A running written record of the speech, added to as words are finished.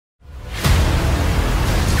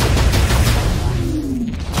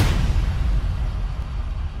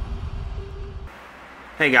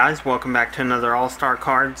Hey guys, welcome back to another All-Star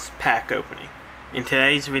Cards pack opening. In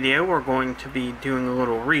today's video we're going to be doing a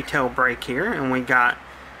little retail break here, and we got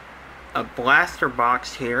a blaster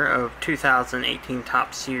box here of 2018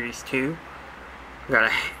 Topps Series 2. We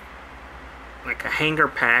got a hanger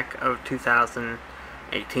pack of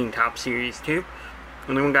 2018 Topps Series 2.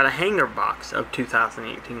 And then we got a hanger box of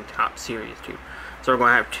 2018 Topps Series 2. So we're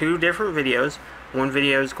going to have two different videos. One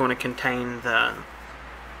video is going to contain the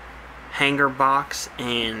hanger box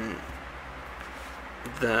and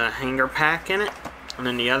the hanger pack in it, and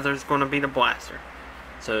then the other is going to be the blaster.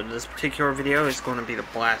 So this particular video is going to be the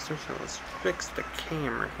blaster. So let's fix the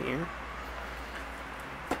camera here.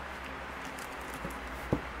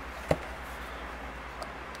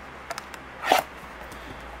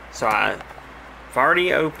 So I've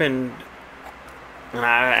already opened, and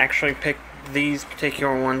I actually picked these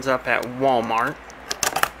particular ones up at Walmart.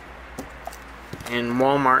 And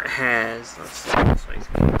Walmart has, let's see, this way's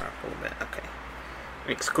coming up a little bit, okay,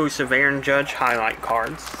 exclusive Aaron Judge highlight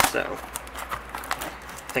cards. So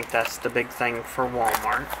I think that's the big thing for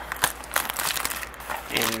Walmart.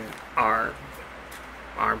 And our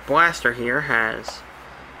blaster here has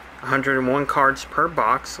 101 cards per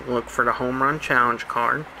box. Look for the home run challenge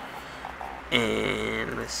card.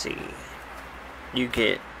 And let's see, you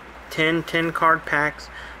get 10 card packs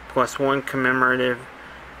plus one commemorative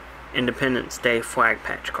Independence Day flag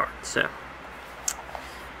patch card. So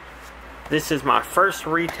this is my first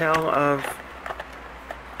retail of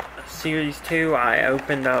Series 2. I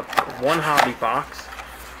opened up one hobby box,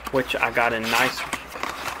 which I got a nice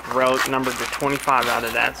relic number to 25 out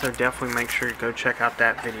of that, so definitely make sure to go check out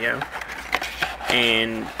that video.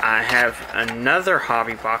 And I have another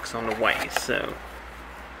hobby box on the way, so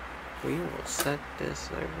we will set this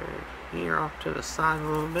over here off to the side a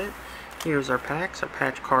little bit. Here's our packs. Our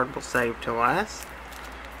patch card will save to last.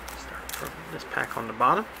 Start from this pack on the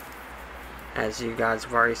bottom. As you guys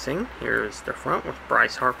have already seen, here's the front with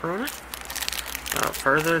Bryce Harper on it. Without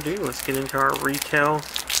further ado, let's get into our retail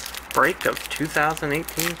break of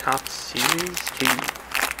 2018 Topps Series 2.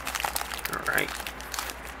 Alright.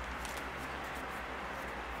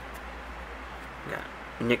 Got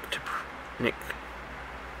Nick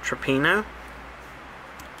Trapino.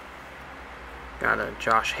 Got a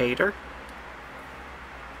Josh Hader.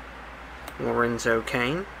 Lorenzo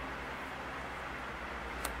Cain.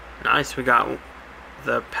 Nice, we got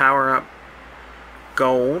the Power Up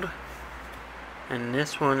Gold. And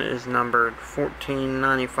this one is numbered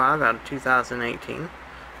 1495 out of 2018. So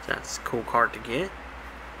that's a cool card to get.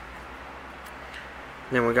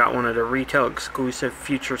 Then we got one of the retail exclusive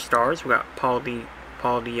Future Stars. We got Paul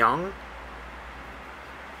DeJong.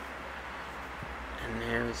 And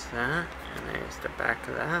there's that. And there's the back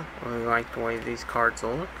of that. Really like the way these cards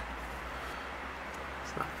look.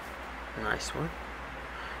 It's not a nice one.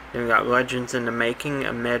 Then we got Legends in the Making,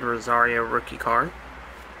 Ahmed Rosario rookie card.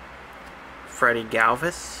 Freddie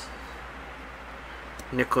Galvis.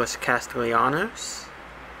 Nicholas Castellanos.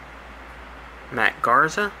 Matt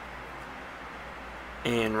Garza.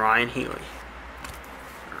 And Ryan Healy.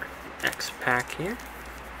 Alright, next pack here.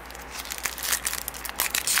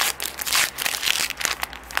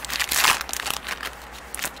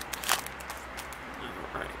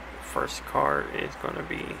 First card is going to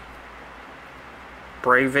be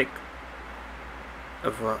Breivik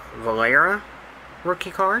Valera rookie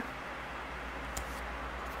card.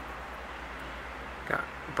 Got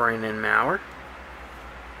Brandon Maurer,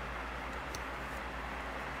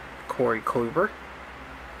 Corey Kluber.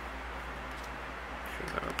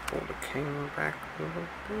 Should I pull the camera back a little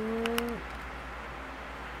bit?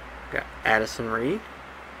 Got Addison Reed.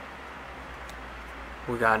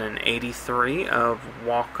 We got an 83 of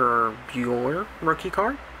Walker Buehler rookie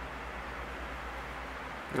card.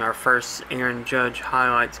 Our first Aaron Judge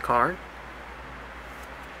highlights card.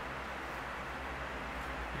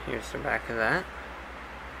 Here's the back of that.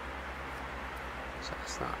 So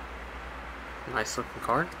it's not a nice looking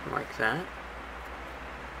card, like that.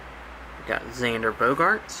 We got Xander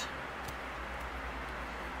Bogaerts.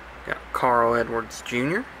 Got Carl Edwards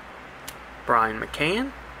Jr. Brian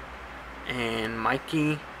McCann. And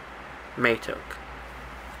Mikey Maytok.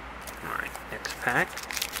 Alright, next pack.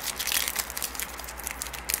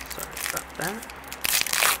 Sorry about that.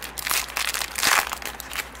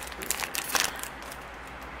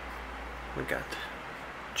 We got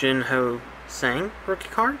Jin-Ho Sang rookie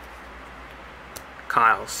card.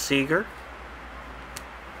 Kyle Seager.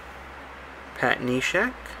 Pat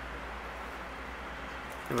Neshek.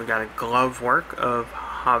 And we got a glove work of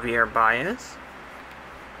Javier Baez.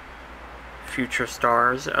 Future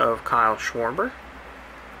Stars of Kyle Schwarber.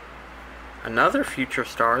 Another Future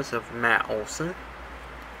Stars of Matt Olson.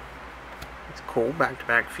 cool.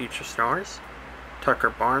 Back-to-back Future Stars. Tucker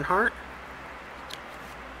Barnhart.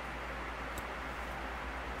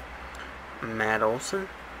 Matt Olson.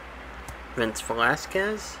 Vince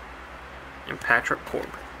Velasquez. And Patrick Corbin.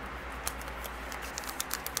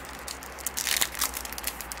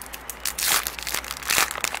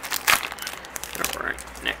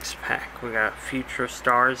 Alright, next pack. We got Future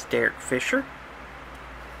Stars Derek Fisher.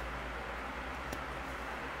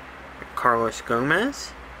 Carlos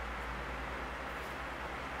Gomez.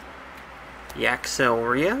 Yaxel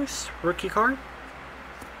Rios, rookie card.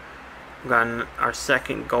 We got our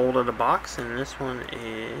second gold of the box, and this one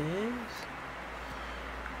is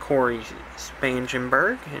Corey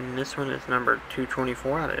Spangenberg, and this one is number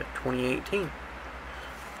 224 out of 2018.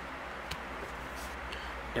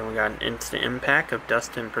 Then we got an instant impact of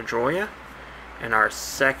Dustin Pedroia, and our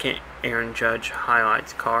second Aaron Judge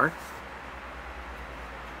highlights card.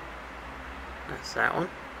 That's that one.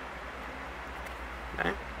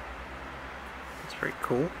 Okay. That's pretty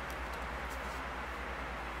cool.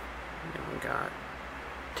 And then we got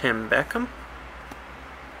Tim Beckham,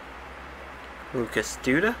 Lucas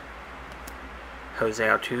Duda, Jose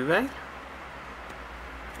Altuve,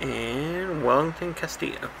 and Wellington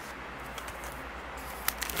Castillo.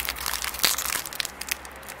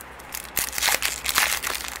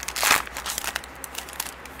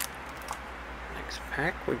 Next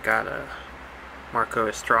pack, we got a Marco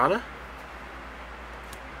Estrada,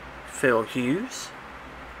 Phil Hughes,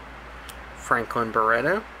 Franklin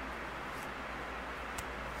Barreto,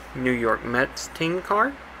 New York Mets team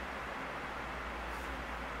card,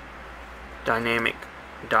 Dynamic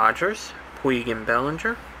Dodgers, Puig and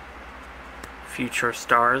Bellinger, Future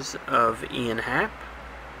Stars of Ian Happ,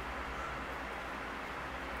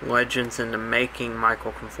 Legends in the Making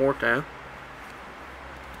Michael Conforto,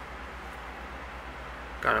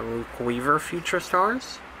 got a Luke Weaver Future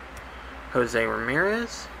Stars, Jose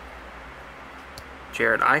Ramirez,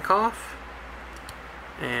 Jared Eichhoff,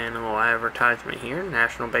 and a little advertisement here,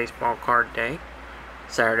 National Baseball Card Day,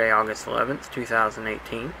 Saturday, August 11th,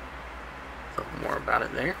 2018. A little more about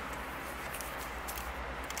it there.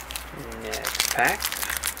 Next pack.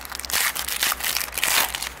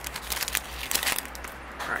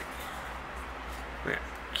 Alright. We got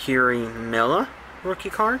Kiri Milla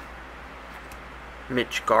rookie card.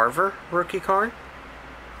 Mitch Garver rookie card.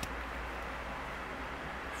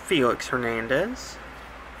 Felix Hernandez.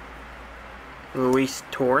 Luis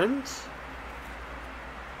Torrens.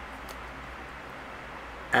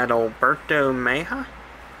 Adalberto Meja.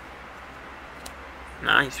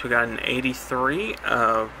 Nice, we got an 83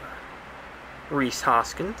 of Rhys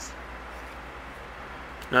Hoskins.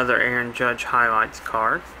 Another Aaron Judge highlights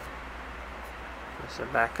card. That's the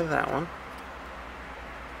back of that one.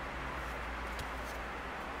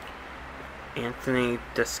 Anthony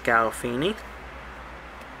DeScalfini,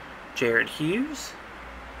 Jared Hughes,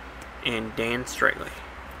 and Dan Straley.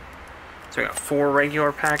 So we got 4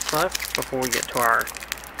 regular packs left before we get to our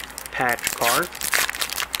patch card.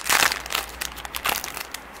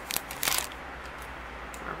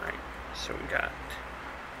 Alright, so we got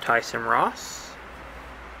Tyson Ross,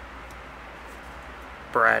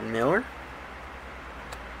 Brad Miller,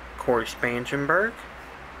 Corey Spangenberg,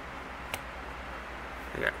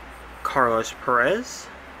 we got Carlos Perez,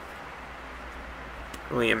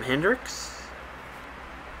 Liam Hendricks,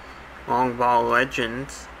 Long Ball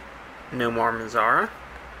Legends, Nomar Mazara.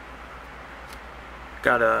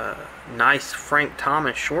 Got a nice Frank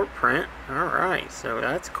Thomas short print. Alright, so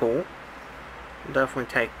that's cool. We'll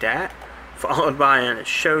definitely take that. Followed by a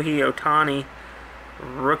Shohei Ohtani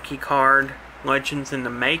rookie card, Legends in the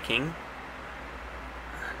Making.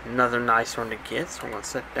 Another nice one to get, so I'm going to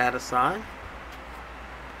set that aside.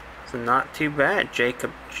 So not too bad.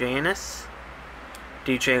 Jacob Janis,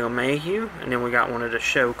 DJ LeMahieu, and then we got one of the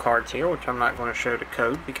show cards here, which I'm not going to show the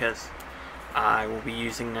code because I will be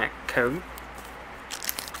using that code.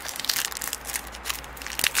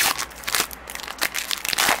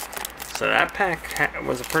 So that pack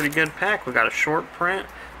was a pretty good pack. We got a short print,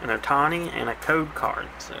 an Ohtani, and a code card.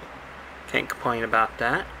 So can't complain about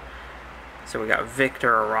that. So we got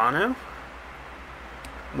Victor Arano,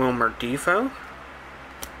 Wilmer Difo,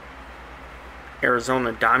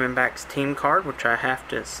 Arizona Diamondbacks team card, which I have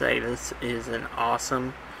to say this is an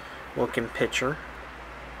awesome looking picture.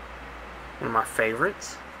 One of my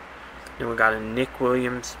favorites. Then we got a Nick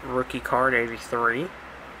Williams rookie card, 83.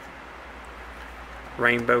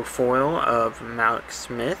 Rainbow foil of Malik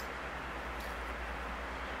Smith.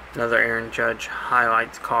 Another Aaron Judge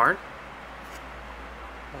highlights card.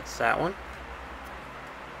 That's that one.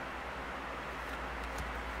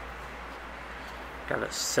 Got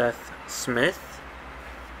a Seth Smith.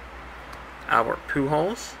 Albert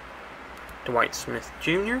Pujols, Dwight Smith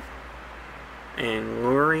Jr., and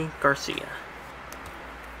Lurie Garcia.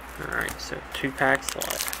 Alright, so 2 packs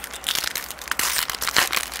left.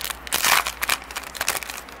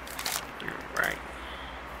 Alright.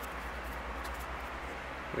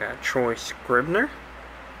 We got Troy Scribner,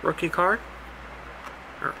 rookie card.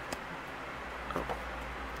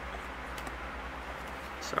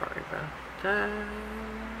 Sorry about that.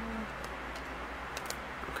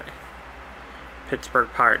 Okay. Pittsburgh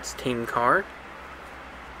Pirates team card.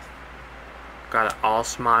 Got an All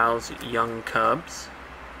Smiles Young Cubs.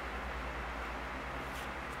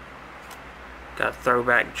 Got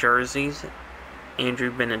throwback jerseys.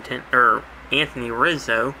 Anthony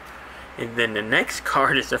Rizzo. And then the next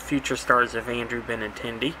card is the Future Stars of Andrew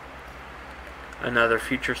Benintendi. Another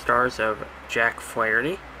Future Stars of Jack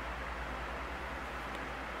Flaherty.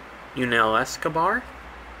 Yunel Escobar.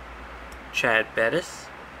 Chad Bettis.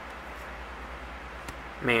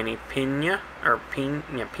 Manny Pena.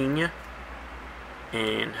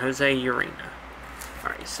 And Jose Urena.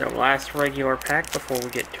 Alright, so last regular pack before we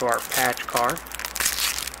get to our patch card.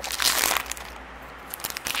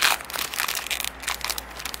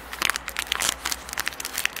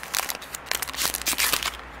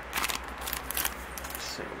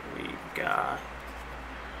 So we got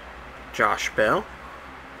Josh Bell,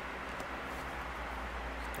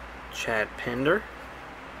 Chad Pinder,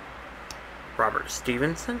 Robert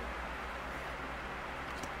Stevenson,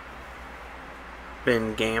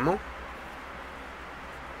 Ben Gamel,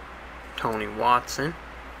 Tony Watson,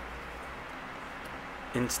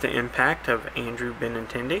 Instant Impact of Andrew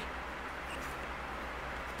Benintendi,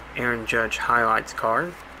 Aaron Judge highlights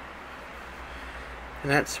card.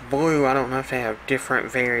 And that's blue. I don't know if they have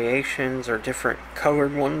different variations or different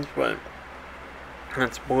colored ones, but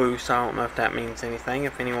that's blue, so I don't know if that means anything.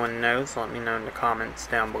 If anyone knows, let me know in the comments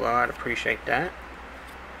down below. I'd appreciate that.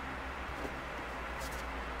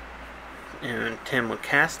 And Tim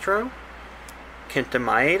LeCastro, Kenta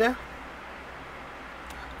Maeda,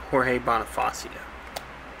 Jorge Bonifacio.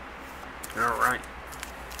 Alright.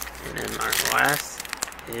 And then our last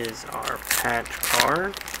is our patch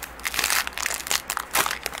card.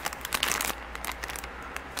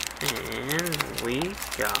 And we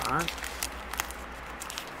got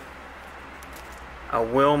a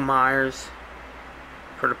Will Myers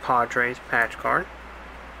for the Padres patch card.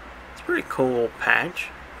 It's a pretty cool patch,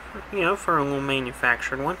 you know, for a little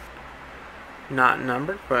manufactured one. Not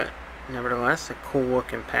numbered, but nevertheless a cool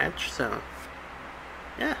looking patch, so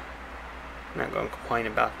yeah, I'm not going to complain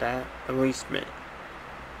about that the least bit.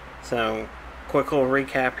 So, quick little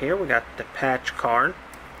recap here. We got the patch card.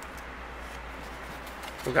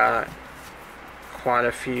 We got quite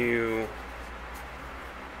a few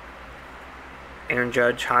Aaron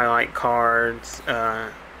Judge highlight cards,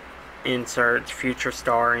 inserts, Future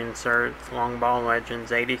Star inserts, Long Ball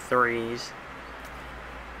Legends, 83s,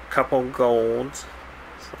 couple golds.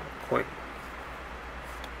 So quick.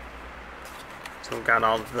 So we got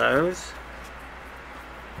all of those.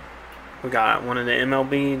 We got one of the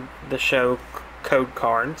MLB The Show code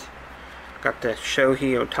cards. Got the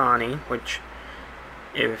Shohei Ohtani, which,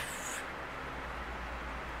 if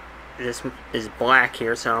this is black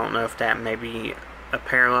here, so I don't know if that may be a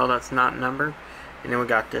parallel that's not numbered. And then we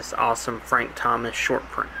got this awesome Frank Thomas short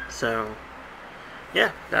print. So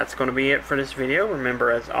yeah, that's going to be it for this video.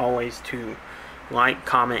 Remember, as always, to like,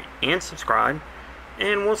 comment, and subscribe.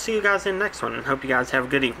 And we'll see you guys in the next one. And hope you guys have a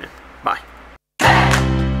good evening. Bye.